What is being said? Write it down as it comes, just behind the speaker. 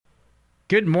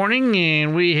Good morning,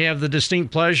 and we have the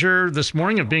distinct pleasure this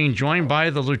morning of being joined by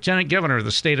the Lieutenant Governor of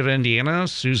the state of Indiana,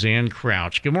 Suzanne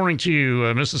Crouch. Good morning to you,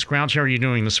 Mrs. Crouch. How are you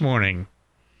doing this morning?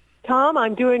 Tom,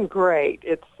 I'm doing great.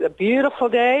 It's a beautiful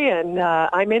day, and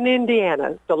I'm in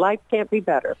Indiana, so life can't be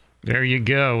better. There you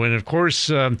go. And, of course,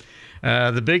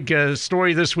 the big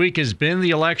story this week has been the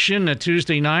election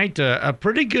Tuesday night. A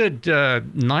pretty good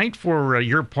night for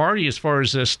your party as far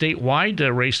as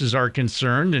statewide races are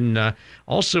concerned, and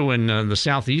also in the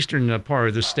southeastern part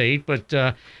of the state.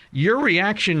 But your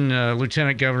reaction,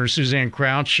 Lieutenant Governor Suzanne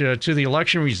Crouch, to the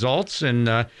election results, and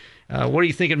what do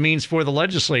you think it means for the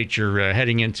legislature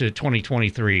heading into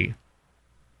 2023?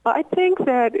 I think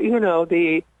that,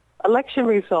 the election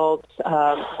results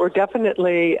were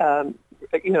definitely,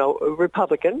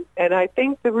 Republican. And I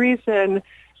think the reason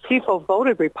people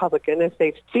voted Republican is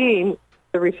they've seen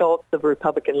the results of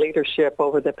Republican leadership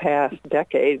over the past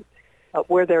decade,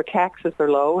 where their taxes are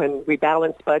low and we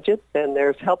balance budgets and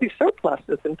there's healthy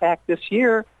surpluses. In fact, this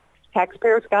year,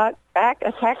 taxpayers got back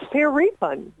a taxpayer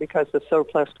refund because the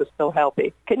surplus was so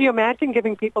healthy. Can you imagine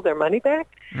giving people their money back?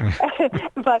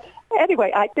 But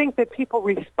anyway, I think that people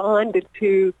responded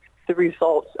to the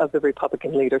results of the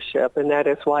Republican leadership, and that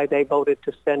is why they voted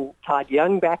to send Todd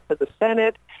Young back to the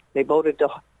Senate. They voted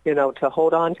to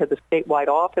hold on to the statewide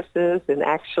offices and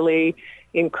actually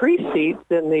increase seats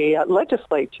in the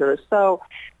legislature. So,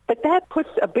 but that puts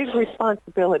a big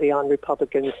responsibility on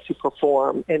Republicans to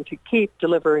perform and to keep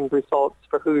delivering results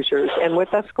for Hoosiers. And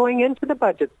with us going into the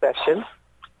budget session,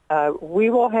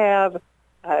 we'll have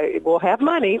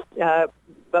money,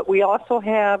 but we also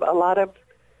have a lot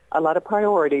of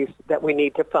priorities that we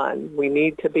need to fund. We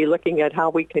need to be looking at how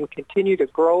we can continue to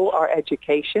grow our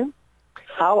education.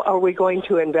 How are we going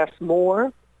to invest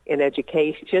more in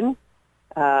education,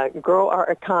 grow our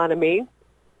economy,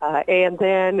 and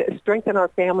then strengthen our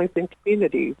families and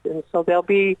communities? And so there'll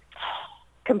be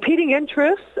competing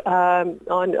interests on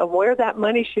where that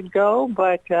money should go,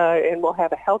 and we'll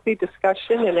have a healthy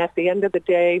discussion. And at the end of the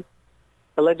day,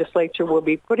 the legislature will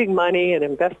be putting money and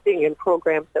investing in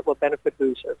programs that will benefit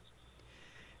Hoosiers.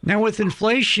 Now, with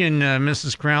inflation,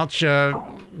 Mrs. Crouch,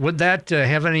 would that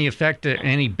have any effect,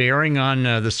 any bearing on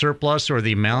the surplus or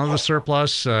the amount of the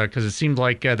surplus? Because it seems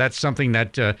like that's something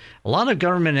that a lot of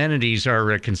government entities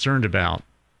are concerned about.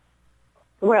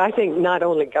 Well, I think not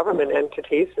only government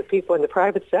entities, but people in the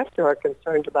private sector are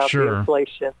concerned about the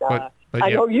inflation. But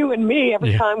I know you and me,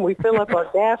 every time we fill up our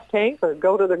gas tank or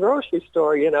go to the grocery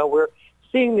store, we're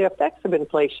seeing the effects of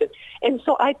inflation. And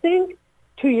so I think,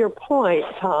 to your point,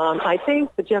 Tom, I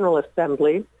think the General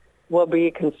Assembly will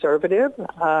be conservative,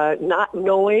 not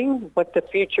knowing what the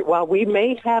future, while we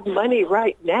may have money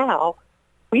right now,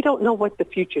 we don't know what the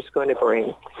future is going to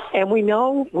bring. And we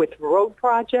know with road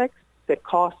projects that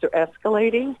costs are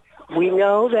escalating. We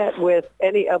know that with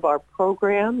any of our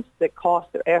programs that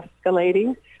costs are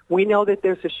escalating. We know that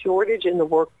there's a shortage in the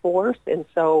workforce, and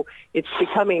so it's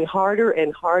becoming harder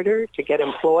and harder to get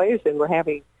employees, and we're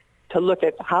having to look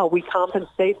at how we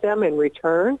compensate them in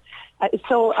return.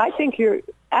 So I think you're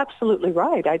absolutely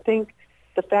right. I think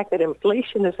the fact that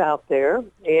inflation is out there,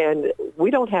 and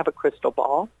we don't have a crystal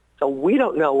ball, so we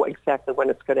don't know exactly when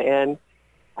it's going to end.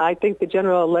 I think the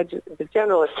General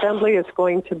Assembly is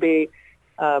going to be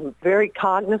very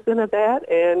cognizant of that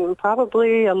and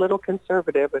probably a little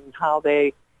conservative in how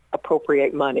they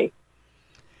appropriate money.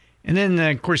 And then,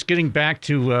 of course, getting back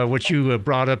to what you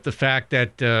brought up, the fact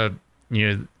that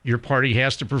your party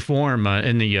has to perform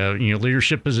in the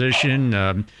leadership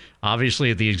position,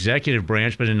 obviously at the executive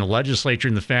branch, but in the legislature,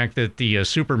 and the fact that the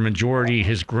supermajority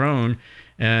has grown.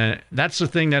 That's the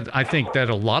thing that I think that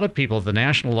a lot of people at the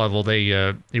national level,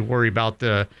 they worry about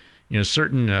the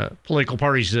certain political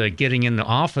parties getting into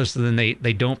office, and then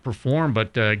they don't perform.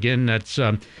 But again, that's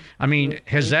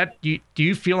has that? Do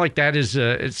you feel like that is?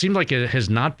 It seems like it has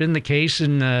not been the case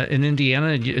in Indiana.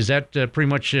 Is that pretty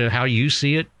much how you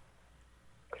see it?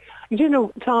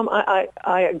 Tom, I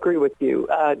agree with you.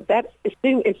 That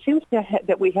it seems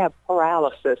that we have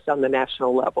paralysis on the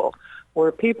national level,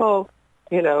 where people,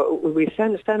 we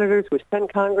send senators, we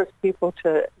send Congress people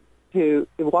to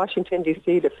Washington,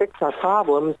 D.C. to fix our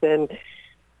problems, and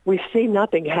we see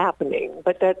nothing happening.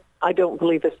 But that, I don't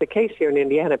believe, is the case here in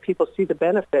Indiana. People see the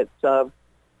benefits of,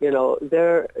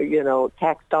 their,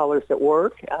 tax dollars at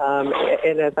work.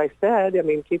 And as I said,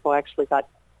 people actually got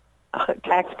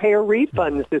taxpayer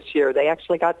refunds this year. They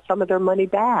actually got some of their money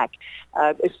back.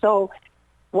 So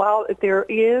while there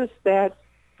is that,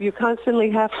 you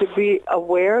constantly have to be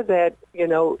aware that,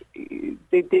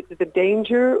 the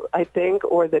danger, I think,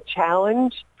 or the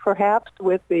challenge perhaps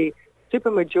with the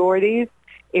supermajorities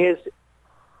is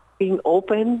being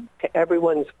open to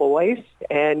everyone's voice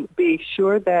and be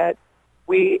sure that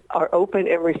we are open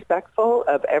and respectful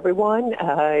of everyone.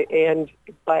 And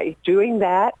by doing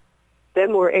that,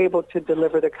 then we're able to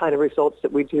deliver the kind of results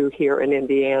that we do here in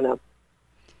Indiana.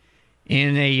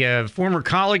 And a former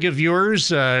colleague of yours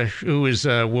who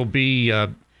will be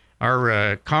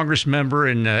our Congress member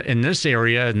in this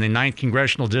area in the 9th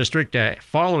Congressional District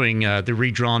following the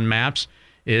redrawn maps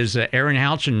is Erin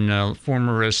Houchin,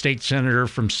 former state senator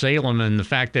from Salem, and the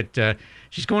fact that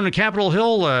she's going to Capitol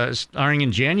Hill starting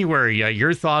in January.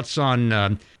 Your thoughts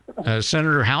on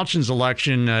Senator Houchin's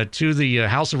election to the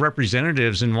House of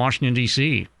Representatives in Washington,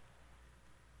 D.C.?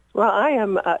 Well, I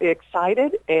am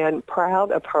excited and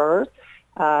proud of her.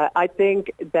 I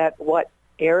think that what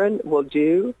Erin will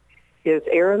do is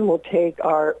Erin will take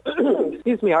our,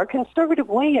 our conservative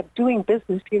way of doing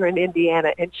business here in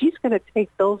Indiana, and she's going to take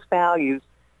those values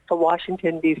to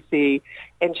Washington, D.C.,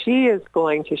 and she is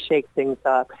going to shake things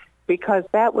up because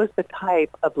that was the type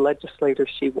of legislator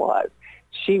she was.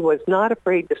 She was not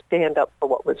afraid to stand up for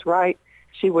what was right.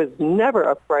 She was never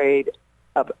afraid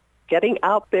of getting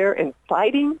out there and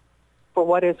fighting for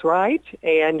what is right,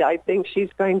 and I think she's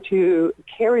going to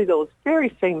carry those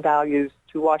very same values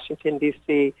to Washington,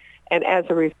 D.C., and as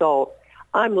a result,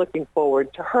 I'm looking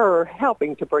forward to her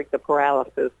helping to break the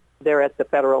paralysis there at the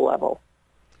federal level.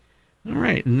 All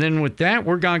right, and then with that,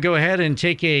 we're going to go ahead and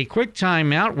take a quick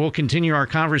time out. We'll continue our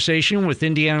conversation with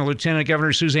Indiana Lieutenant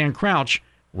Governor Suzanne Crouch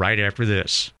right after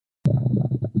this.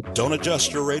 Don't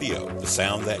adjust your radio. The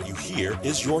sound that you hear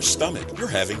is your stomach. You're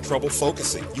having trouble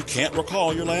focusing. You can't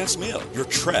recall your last meal. You're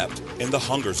trapped in the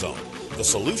hunger zone. The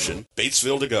solution,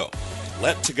 Batesville To Go.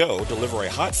 Let To Go deliver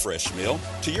a hot, fresh meal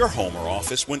to your home or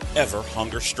office whenever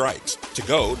hunger strikes. To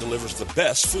Go delivers the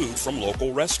best food from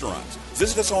local restaurants.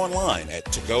 Visit us online at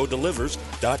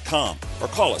togodelivers.com or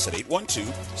call us at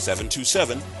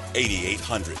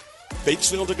 812-727-8800.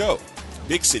 Batesville To Go.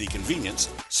 Big city convenience,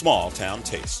 small town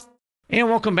taste. And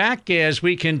welcome back as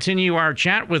we continue our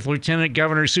chat with Lieutenant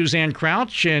Governor Suzanne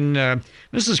Crouch. And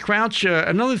Mrs. Crouch,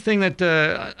 another thing that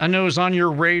I know is on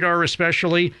your radar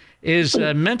especially is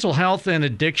mental health and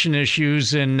addiction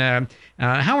issues. And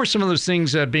how are some of those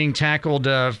things being tackled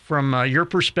from your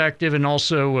perspective and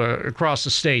also across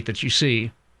the state that you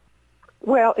see?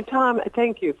 Well, Tom,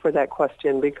 thank you for that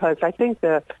question, because I think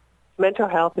the mental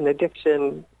health and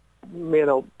addiction,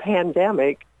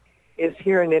 pandemic is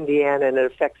here in Indiana, and it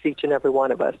affects each and every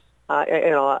one of us.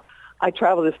 I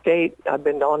travel the state. I've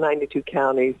been to all 92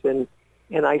 counties, and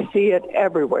I see it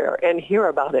everywhere and hear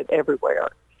about it everywhere.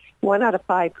 1 out of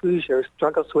 5 Hoosiers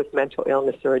struggles with mental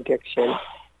illness or addiction,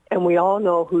 and we all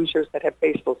know Hoosiers that have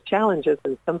faced those challenges,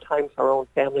 and sometimes our own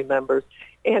family members.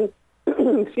 And,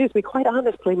 quite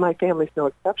honestly, my family's no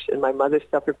exception. My mother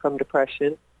suffered from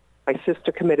depression. My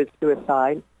sister committed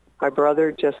suicide. My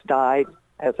brother just died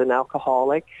as an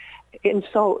alcoholic. And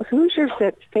so Hoosiers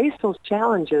that face those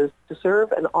challenges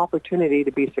deserve an opportunity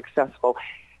to be successful.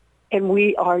 And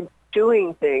we are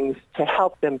doing things to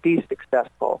help them be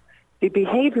successful. The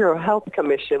Behavioral Health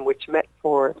Commission, which met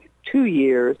for 2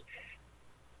 years,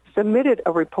 submitted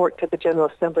a report to the General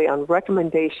Assembly on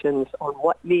recommendations on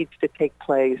what needs to take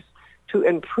place to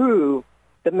improve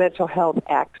the mental health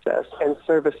access and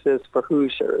services for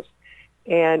Hoosiers.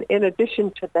 And in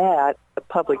addition to that, the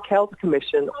Public Health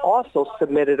Commission also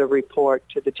submitted a report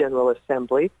to the General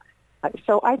Assembly.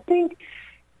 So I think,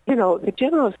 the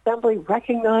General Assembly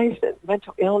recognized that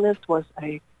mental illness was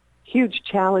a huge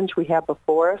challenge we have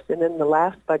before us. And in the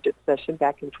last budget session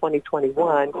back in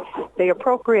 2021, they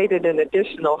appropriated an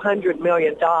additional $100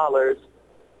 million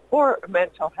for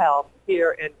mental health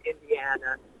here in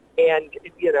Indiana. And,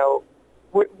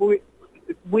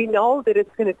 we know that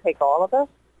it's going to take all of us.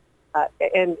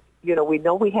 We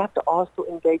know we have to also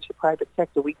engage the private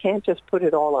sector. We can't just put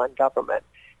it all on government.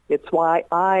 It's why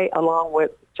I, along with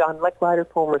John Lechleiter,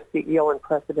 former CEO and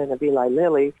president of Eli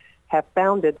Lilly, have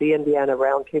founded the Indiana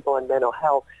Roundtable on Mental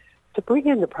Health to bring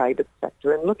in the private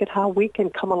sector and look at how we can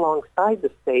come alongside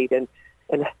the state and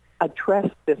address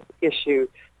this issue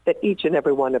that each and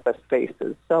every one of us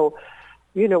faces. So,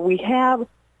 we have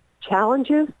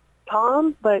challenges,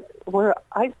 Tom, but where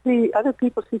I see other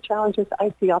people see challenges,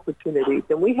 I see opportunities.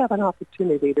 And we have an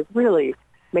opportunity to really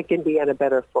make Indiana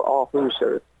better for all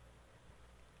Hoosiers.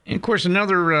 And of course,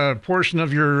 another portion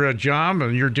of your job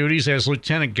and your duties as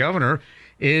Lieutenant Governor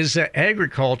is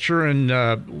agriculture. And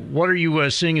what are you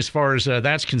seeing as far as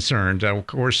that's concerned? Of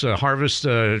course, harvest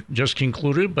just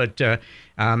concluded, but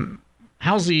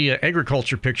how's the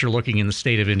agriculture picture looking in the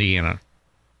state of Indiana?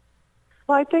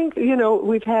 Well, I think,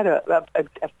 we've had a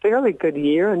fairly good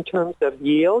year in terms of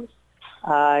yields.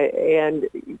 And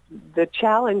the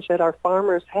challenge that our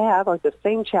farmers have are the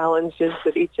same challenges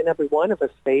that each and every one of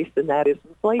us face, and that is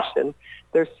inflation.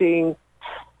 They're seeing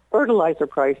fertilizer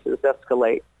prices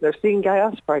escalate. They're seeing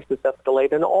gas prices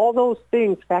escalate, and all those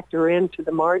things factor into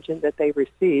the margin that they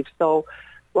receive. So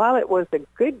while it was a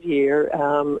good year,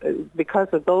 because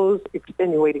of those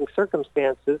extenuating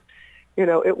circumstances,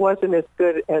 it wasn't as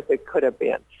good as it could have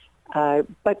been.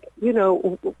 But,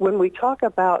 when we talk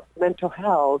about mental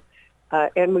health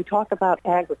and we talk about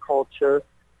agriculture,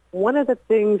 one of the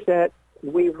things that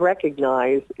we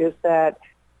recognize is that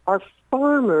our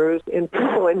farmers and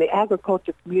people in the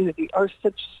agriculture community are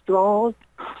such strong,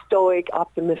 stoic,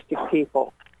 optimistic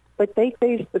people. But they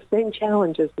face the same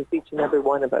challenges as each and every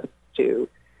one of us do.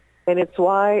 And it's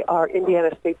why our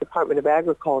Indiana State Department of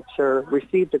Agriculture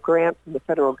received a grant from the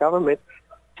federal government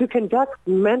to conduct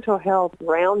mental health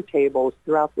roundtables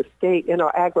throughout the state in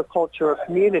our agricultural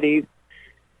communities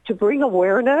to bring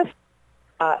awareness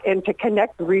and to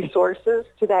connect resources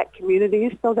to that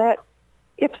community so that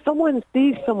if someone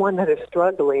sees someone that is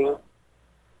struggling,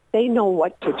 they know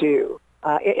what to do.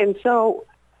 And so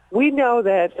we know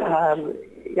that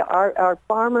our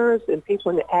farmers and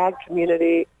people in the ag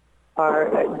community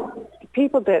are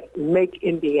people that make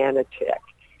Indiana tick.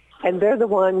 And they're the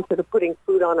ones that are putting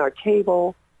food on our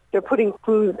table. They're putting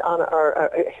food on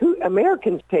our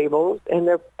Americans' tables, and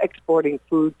they're exporting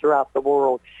food throughout the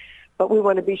world. But we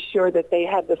want to be sure that they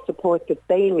have the support that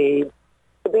they need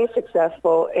to be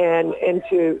successful and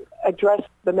to address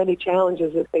the many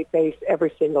challenges that they face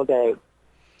every single day.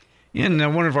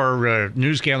 And one of our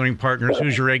news gathering partners,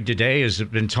 Hoosier Egg Today, has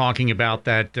been talking about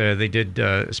that. They did,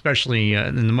 especially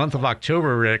in the month of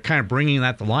October, kind of bringing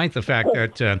that to light. The fact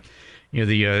that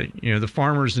the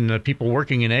farmers and the people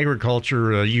working in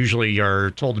agriculture usually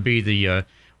are told to be the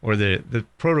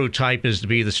prototype is to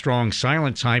be the strong,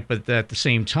 silent type, but at the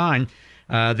same time,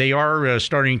 they are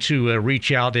starting to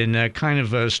reach out and kind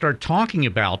of start talking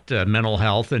about mental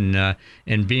health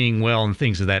and being well and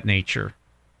things of that nature.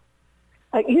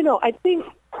 I think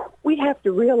we have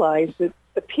to realize that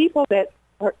the people that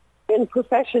are in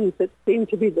professions that seem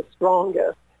to be the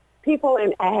strongest, people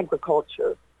in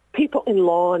agriculture, people in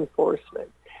law enforcement,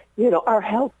 our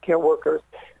healthcare workers,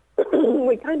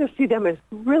 we kind of see them as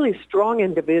really strong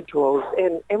individuals,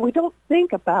 and we don't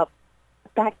think about the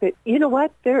fact that,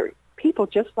 they're people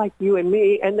just like you and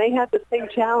me, and they have the same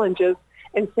challenges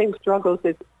and same struggles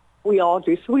as we all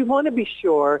do. So we want to be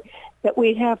sure that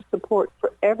we have support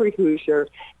for every Hoosier,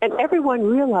 and everyone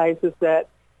realizes that,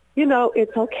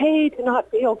 it's okay to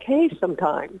not be okay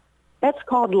sometimes. That's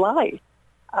called life.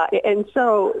 And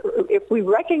so if we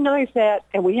recognize that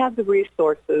and we have the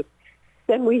resources,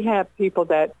 then we have people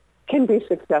that can be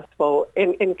successful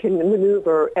and can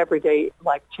maneuver everyday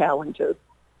life challenges.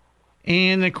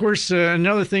 And, of course,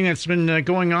 another thing that's been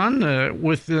going on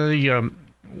with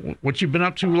what you've been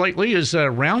up to lately is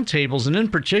roundtables, and in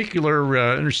particular,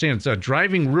 I understand it's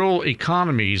driving rural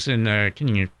economies. And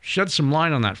can you shed some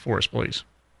light on that for us, please?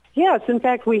 Yes. In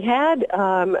fact, we had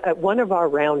one of our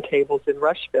roundtables in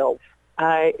Rushville.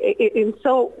 And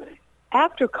so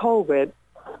after COVID,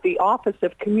 the Office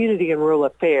of Community and Rural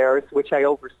Affairs, which I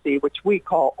oversee, which we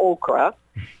call OCRA,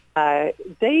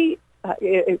 they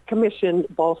commissioned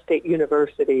Ball State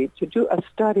University to do a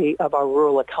study of our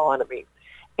rural economy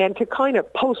and to kind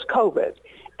of post-COVID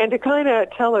and to kind of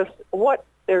tell us what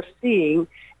they're seeing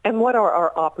and what are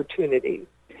our opportunities.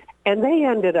 And they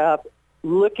ended up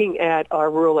looking at our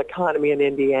rural economy in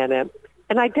Indiana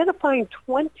and identifying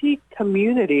 20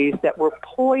 communities that were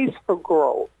poised for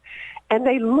growth. And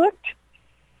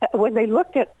when they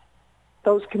looked at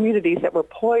those communities that were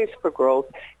poised for growth,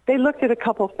 they looked at a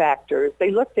couple factors.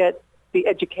 They looked at the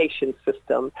education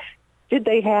system. Did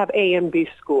they have A and B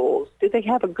schools? Did they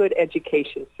have a good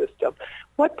education system?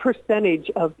 What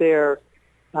percentage of their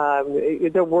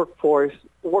workforce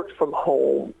worked from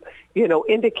home?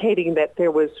 Indicating that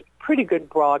there was pretty good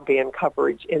broadband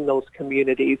coverage in those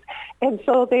communities. And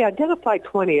so they identified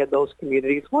 20 of those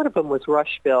communities. One of them was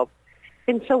Rushville.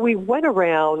 And so we went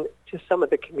around to some of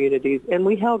the communities and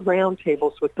we held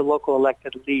roundtables with the local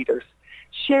elected leaders,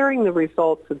 sharing the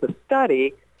results of the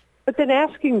study, but then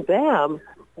asking them,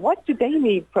 what do they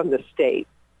need from the state?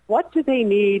 What do they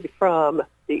need from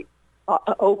the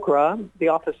OCRA, the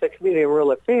Office of Community and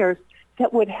Rural Affairs,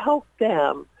 that would help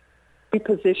them be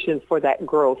positioned for that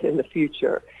growth in the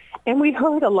future? And we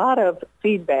heard a lot of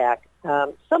feedback.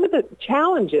 Some of the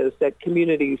challenges that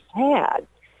communities had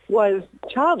was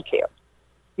childcare.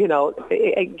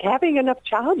 Having enough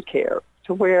childcare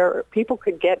to where people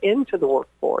could get into the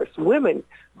workforce, women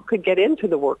could get into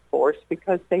the workforce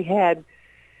because they had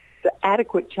the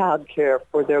adequate child care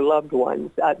for their loved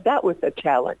ones. That was a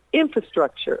challenge.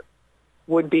 Infrastructure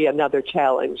would be another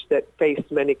challenge that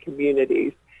faced many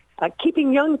communities.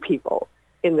 Keeping young people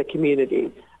in the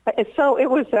community. So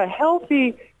it was a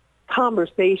healthy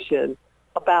conversation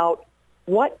about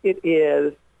what it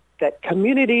is that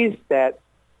communities that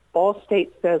Ball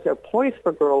State says are poised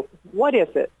for growth, what is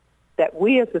it that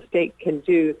we as a state can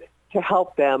do to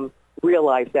help them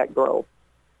realize that growth?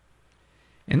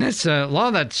 And that's a lot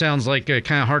of that sounds like kind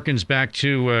of harkens back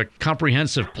to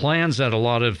comprehensive plans that a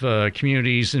lot of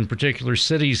communities, in particular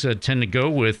cities, tend to go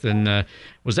with. And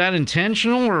was that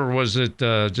intentional, or was it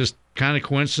just kind of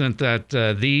coincident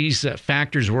that these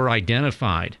factors were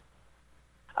identified?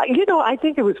 I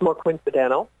think it was more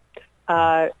coincidental.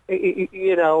 It's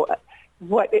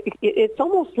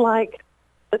almost like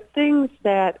the things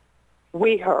that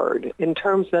we heard in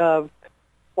terms of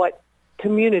what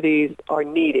communities are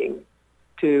needing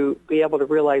to be able to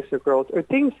realize their growth are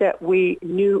things that we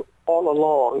knew all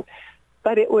along.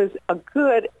 But it was a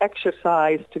good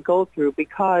exercise to go through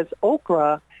because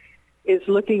Okra is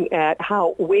looking at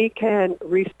how we can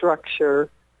restructure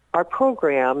our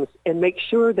programs and make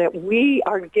sure that we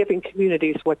are giving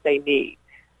communities what they need.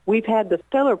 We've had the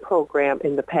Stellar program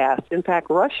in the past. In fact,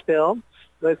 Rushville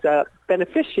was a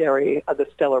beneficiary of the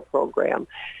Stellar program.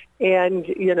 And,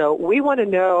 we want to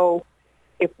know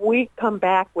if we come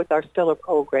back with our Stellar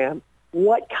program,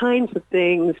 what kinds of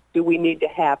things do we need to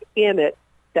have in it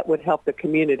that would help the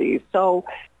communities? So,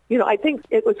 I think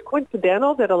it was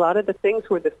coincidental that a lot of the things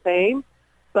were the same,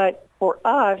 but for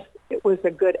us, it was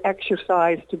a good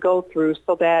exercise to go through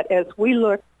so that as we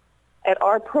look at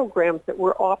our programs that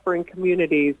we're offering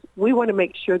communities, we want to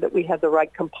make sure that we have the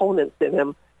right components in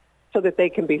them so that they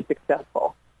can be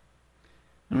successful.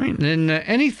 All right. Then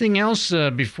anything else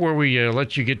before we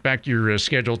let you get back to your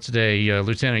schedule today,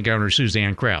 Lieutenant Governor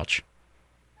Suzanne Crouch?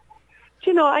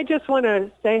 I just want to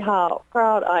say how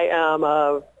proud I am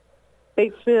of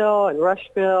Batesville and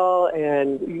Rushville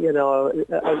and,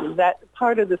 that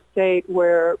part of the state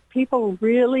where people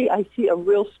really, I see a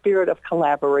real spirit of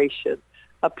collaboration,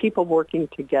 of people working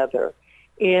together.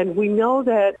 And we know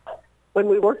that when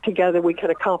we work together, we can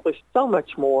accomplish so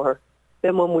much more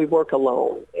than when we work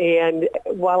alone. And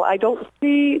while I don't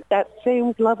see that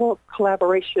same level of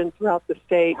collaboration throughout the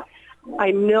state,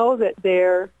 I know that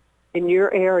there in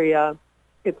your area,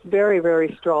 it's very,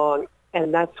 very strong,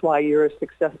 and that's why you're as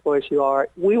successful as you are.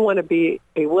 We want to be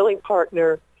a willing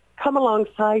partner, come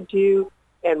alongside you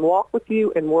and walk with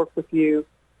you and work with you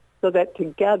so that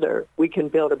together we can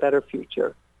build a better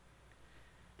future.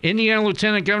 Indiana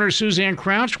Lieutenant Governor Suzanne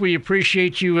Crouch, we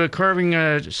appreciate you carving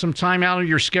some time out of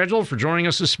your schedule for joining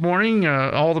us this morning.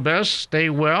 All the best. Stay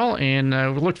well, and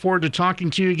we look forward to talking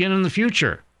to you again in the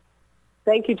future.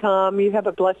 Thank you, Tom. You have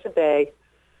a blessed day.